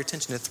to draw your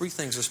attention to 3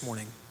 things this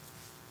morning.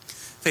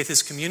 Faith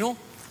is communal.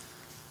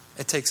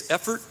 It takes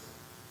effort.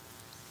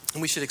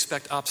 And we should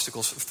expect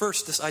obstacles.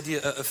 First, this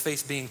idea of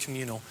faith being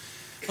communal.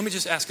 Let me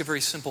just ask a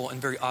very simple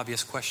and very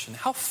obvious question.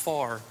 How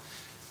far,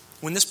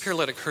 when this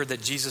paralytic heard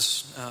that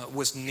Jesus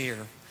was near,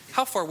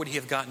 how far would he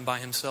have gotten by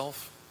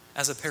himself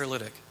as a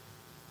paralytic?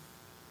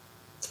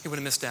 He would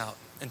have missed out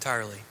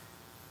entirely.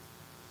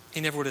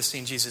 He never would have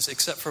seen Jesus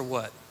except for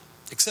what?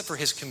 Except for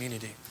his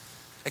community.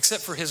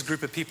 Except for his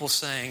group of people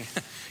saying,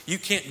 you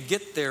can't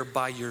get there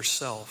by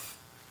yourself.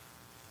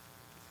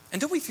 And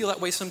don't we feel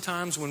that way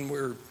sometimes when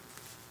we're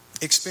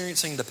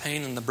experiencing the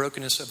pain and the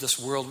brokenness of this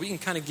world? We can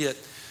kind of get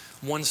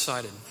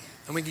one-sided.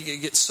 And we can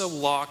get so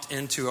locked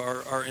into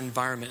our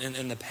environment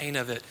and the pain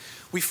of it.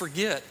 We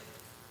forget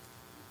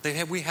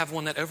we have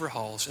one that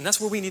overhauls. And that's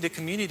where we need a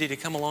community to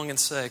come along and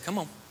say, come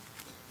on.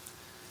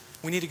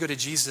 We need to go to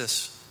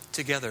Jesus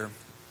together.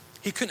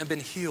 He couldn't have been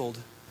healed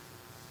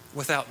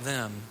without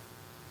them.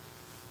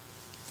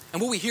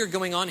 And what we hear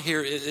going on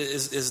here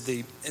is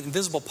the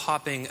invisible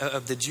popping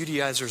of the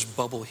Judaizers'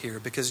 bubble here,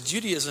 because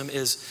Judaism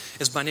is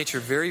by nature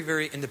very,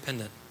 very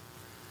independent.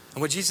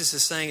 And what Jesus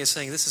is saying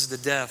this is the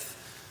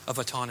death of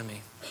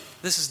autonomy.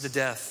 This is the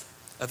death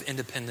of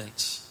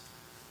independence.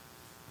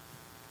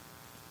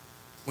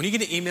 When you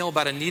get an email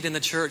about a need in the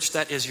church,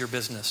 that is your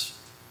business.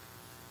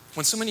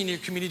 When someone in your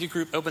community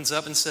group opens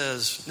up and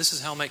says, this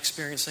is how I'm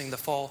experiencing the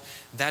fall,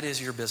 that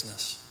is your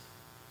business.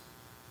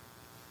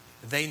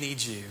 They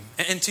need you.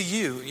 And to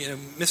you,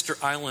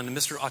 Mr. Island and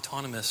Mr.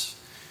 Autonomous,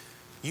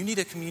 you need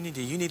a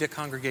community, you need a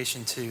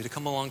congregation too, to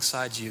come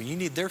alongside you. You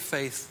need their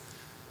faith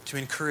to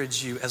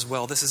encourage you as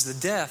well. This is the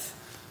death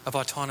of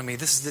autonomy.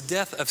 This is the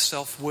death of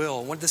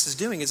self-will. What this is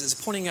doing is it's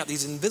pointing out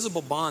these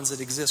invisible bonds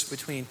that exist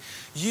between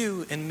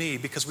you and me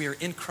because we are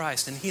in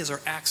Christ and he is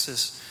our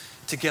axis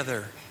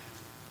together.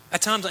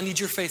 At times I need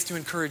your faith to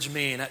encourage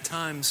me, and at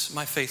times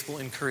my faith will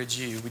encourage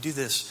you. We do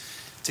this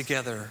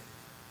together.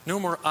 No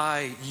more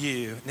I,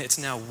 you. It's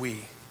now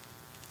we.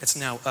 It's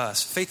now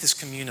us. Faith is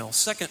communal.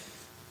 Second,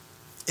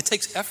 it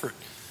takes effort.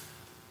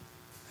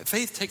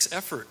 Faith takes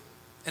effort.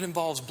 It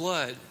involves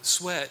blood,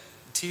 sweat,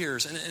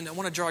 tears. And I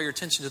want to draw your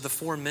attention to the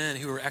 4 men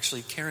who are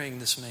actually carrying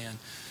this man.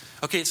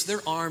 Okay, it's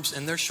their arms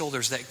and their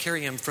shoulders that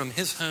carry him from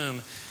his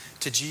home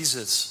to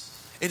Jesus.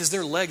 It is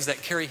their legs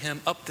that carry him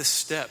up the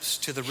steps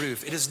to the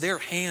roof. It is their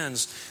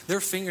hands,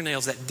 their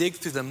fingernails that dig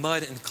through the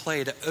mud and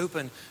clay to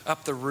open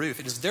up the roof.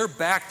 It is their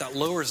back that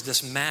lowers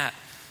this mat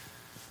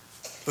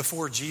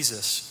before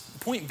Jesus.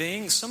 Point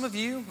being, some of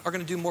you are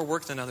going to do more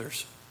work than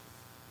others.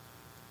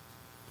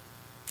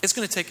 It's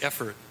going to take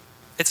effort.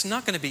 It's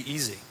not going to be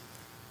easy.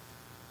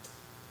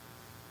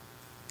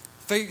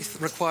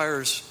 Faith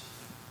requires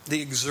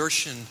the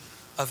exertion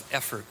of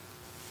effort.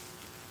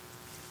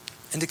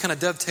 And to kind of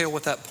dovetail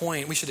with that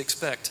point, we should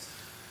expect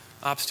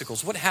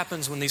obstacles. What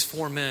happens when these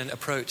 4 men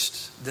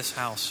approached this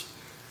house?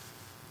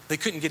 They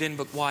couldn't get in,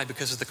 but why?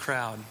 Because of the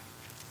crowd.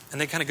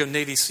 And they kind of go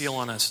Navy SEAL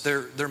on us.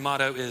 Their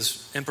motto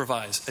is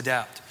improvise,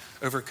 adapt,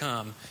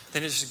 overcome. They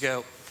just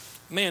go,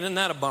 man, isn't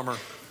that a bummer?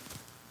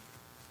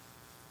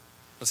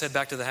 Let's head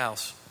back to the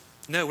house.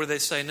 No, what do they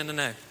say?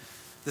 No.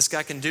 This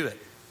guy can do it.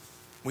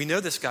 We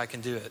know this guy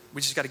can do it.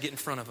 We just got to get in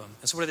front of him.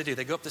 And so what do?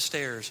 They go up the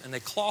stairs and they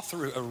claw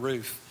through a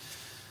roof.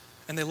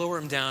 And they lower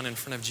him down in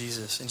front of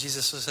Jesus. And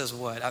Jesus says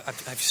what?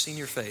 I've seen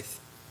your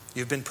faith.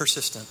 You've been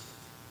persistent.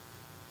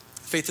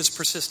 Faith is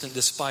persistent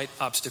despite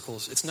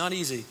obstacles. It's not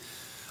easy.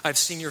 I've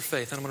seen your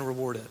faith and I'm going to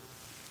reward it.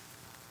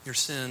 Your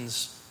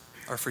sins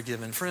are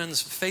forgiven.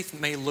 Friends, faith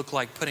may look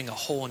like putting a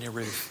hole in your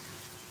roof.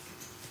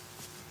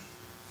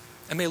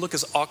 It may look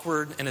as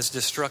awkward and as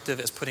destructive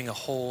as putting a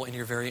hole in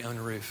your very own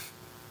roof.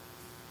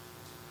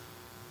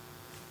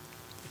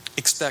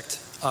 Expect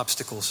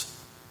obstacles.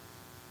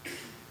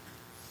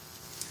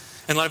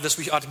 In light of this,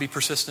 we ought to be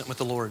persistent with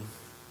the Lord.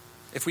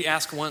 If we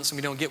ask once and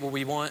we don't get what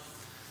we want,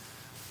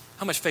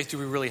 how much faith do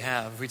we really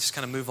have? We just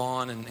kind of move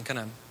on and kind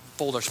of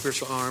fold our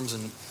spiritual arms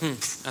and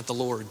at the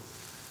Lord.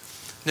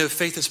 No,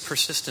 faith is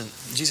persistent.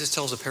 Jesus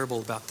tells a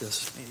parable about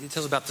this. He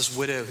tells about this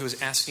widow who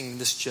is asking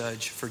this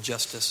judge for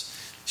justice.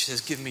 She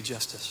says, give me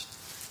justice.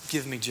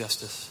 Give me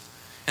justice.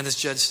 And this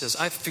judge says,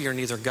 I fear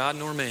neither God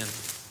nor man,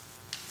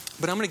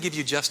 but I'm going to give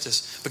you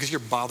justice because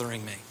you're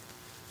bothering me.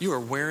 You are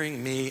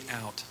wearing me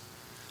out.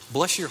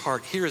 Bless your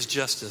heart. Here is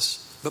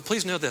justice. But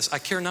please know this. I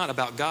care not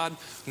about God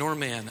nor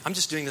man. I'm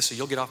just doing this so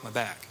you'll get off my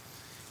back.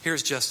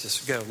 Here's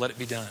justice. Go. Let it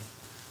be done.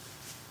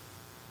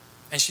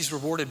 And she's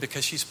rewarded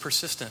because she's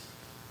persistent.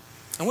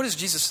 And what does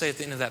Jesus say at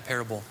the end of that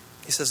parable?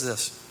 He says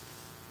this.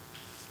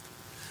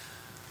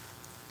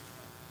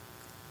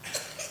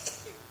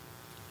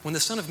 When the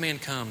Son of Man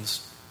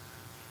comes,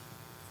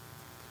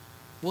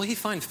 will he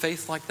find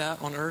faith like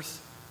that on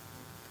earth?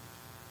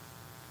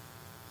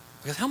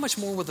 Because how much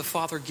more will the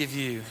Father give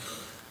you?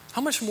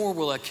 How much more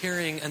will a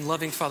caring and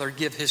loving Father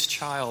give his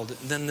child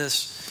than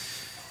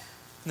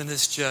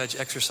this judge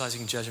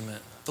exercising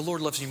judgment? The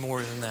Lord loves you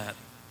more than that.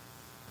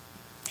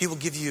 He will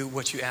give you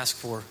what you ask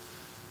for.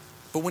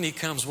 But when he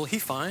comes, will he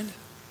find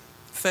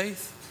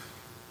faith?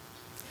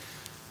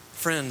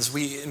 Friends,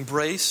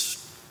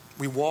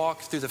 we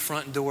walk through the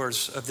front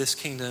doors of this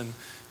kingdom,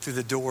 through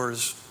the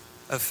doors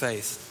of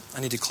faith.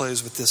 I need to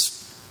close with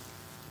this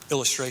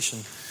illustration.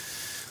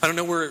 I don't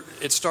know where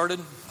it started.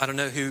 I don't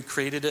know who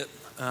created it.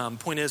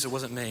 Point is, it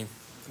wasn't me.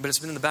 But it's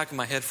been in the back of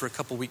my head for a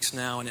couple weeks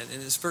now, and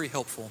it's very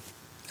helpful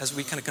as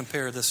we kind of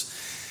compare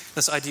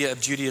this idea of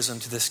Judaism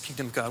to this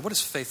kingdom of God. What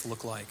does faith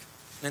look like?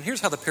 And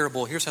here's how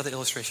the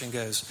illustration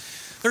goes.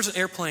 There's an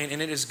airplane,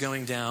 and it is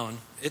going down.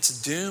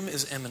 Its doom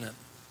is imminent.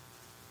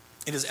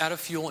 It is out of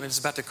fuel, and it is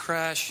about to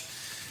crash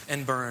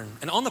and burn.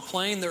 And on the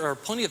plane, there are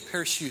plenty of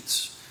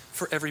parachutes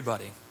for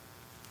everybody.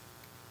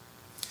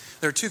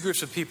 There are two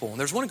groups of people.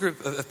 There's one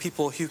group of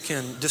people who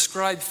can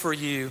describe for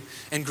you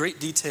in great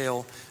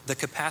detail the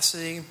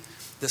capacity,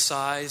 the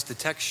size, the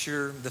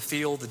texture, the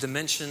feel, the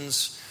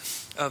dimensions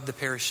of the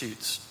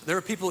parachutes. There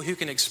are people who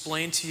can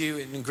explain to you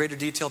in greater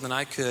detail than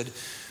I could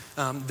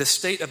the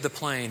state of the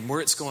plane,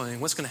 where it's going,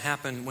 what's going to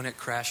happen when it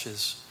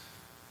crashes.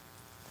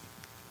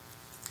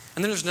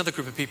 And then there's another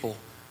group of people.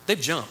 They've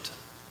jumped.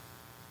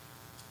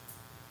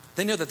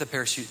 They know that the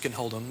parachute can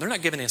hold them. They're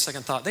not giving it a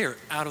second thought. They are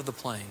out of the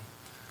plane.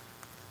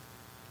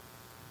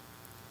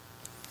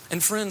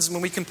 And friends,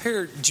 when we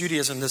compare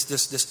Judaism,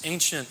 this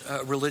ancient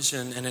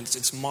religion and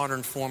its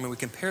modern form, and we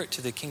compare it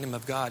to the kingdom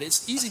of God,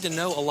 it's easy to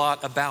know a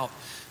lot about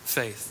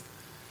faith.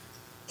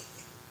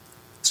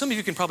 Some of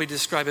you can probably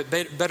describe it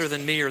better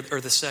than me or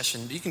the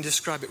session. You can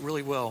describe it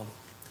really well.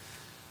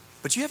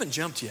 But you haven't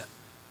jumped yet.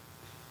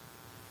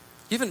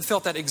 You haven't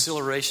felt that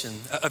exhilaration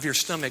of your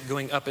stomach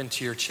going up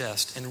into your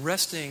chest and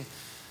resting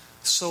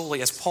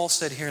solely, as Paul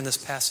said here in this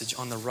passage,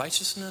 on the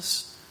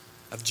righteousness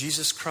of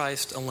Jesus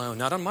Christ alone.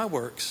 Not on my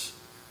works,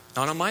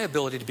 not on my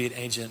ability to be an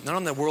agent, not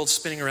on the world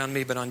spinning around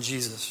me, but on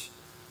Jesus.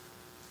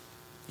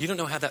 You don't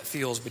know how that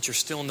feels, but you're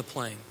still in the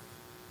plane.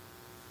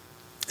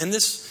 And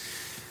this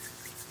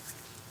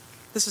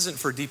isn't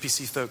for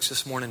DPC folks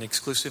this morning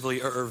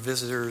exclusively, or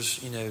visitors,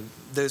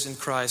 those in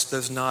Christ,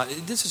 those not.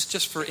 This is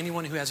just for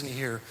anyone who hasn't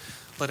here.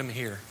 Let them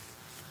hear.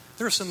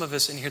 There are some of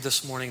us in here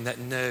this morning that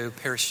know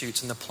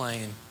parachutes in the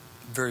plane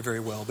very, very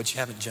well, but you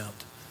haven't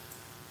jumped.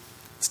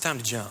 It's time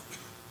to jump.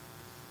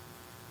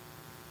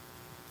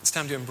 It's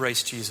time to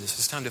embrace Jesus.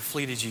 It's time to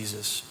flee to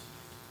Jesus.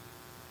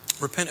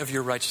 Repent of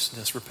your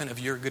righteousness. Repent of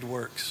your good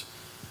works.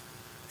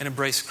 And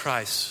embrace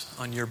Christ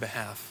on your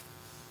behalf.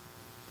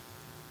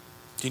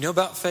 Do you know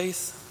about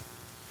faith?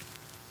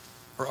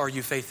 Or are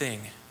you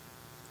faithing?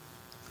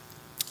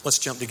 Let's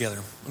jump together.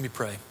 Let me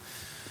pray.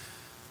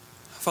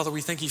 Father,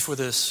 we thank you for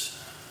this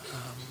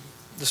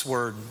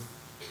word.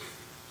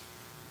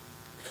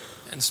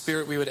 And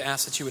Spirit, we would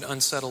ask that you would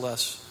unsettle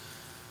us.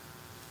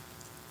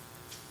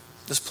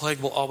 This plague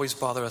will always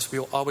bother us. We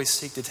will always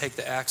seek to take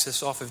the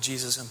axis off of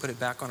Jesus and put it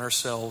back on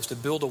ourselves, to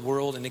build a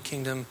world and a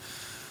kingdom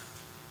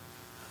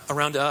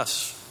around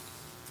us.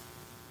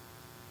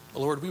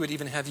 Lord, we would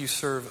even have you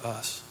serve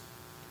us.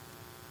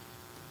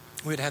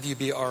 We would have you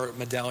be our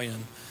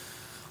medallion,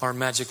 our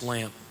magic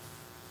lamp.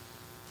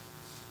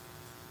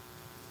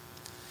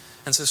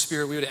 And so,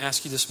 Spirit, we would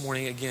ask you this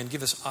morning again,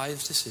 give us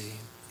eyes to see,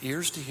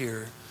 ears to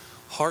hear,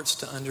 hearts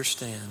to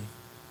understand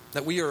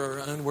that we are our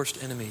own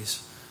worst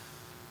enemies.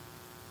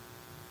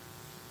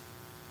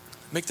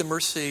 Make the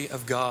mercy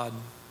of God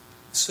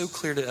so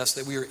clear to us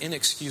that we are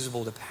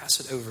inexcusable to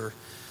pass it over.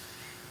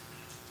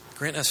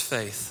 Grant us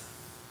faith,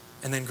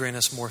 and then grant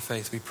us more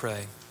faith, we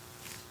pray.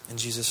 In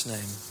Jesus'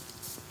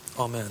 name,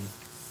 amen.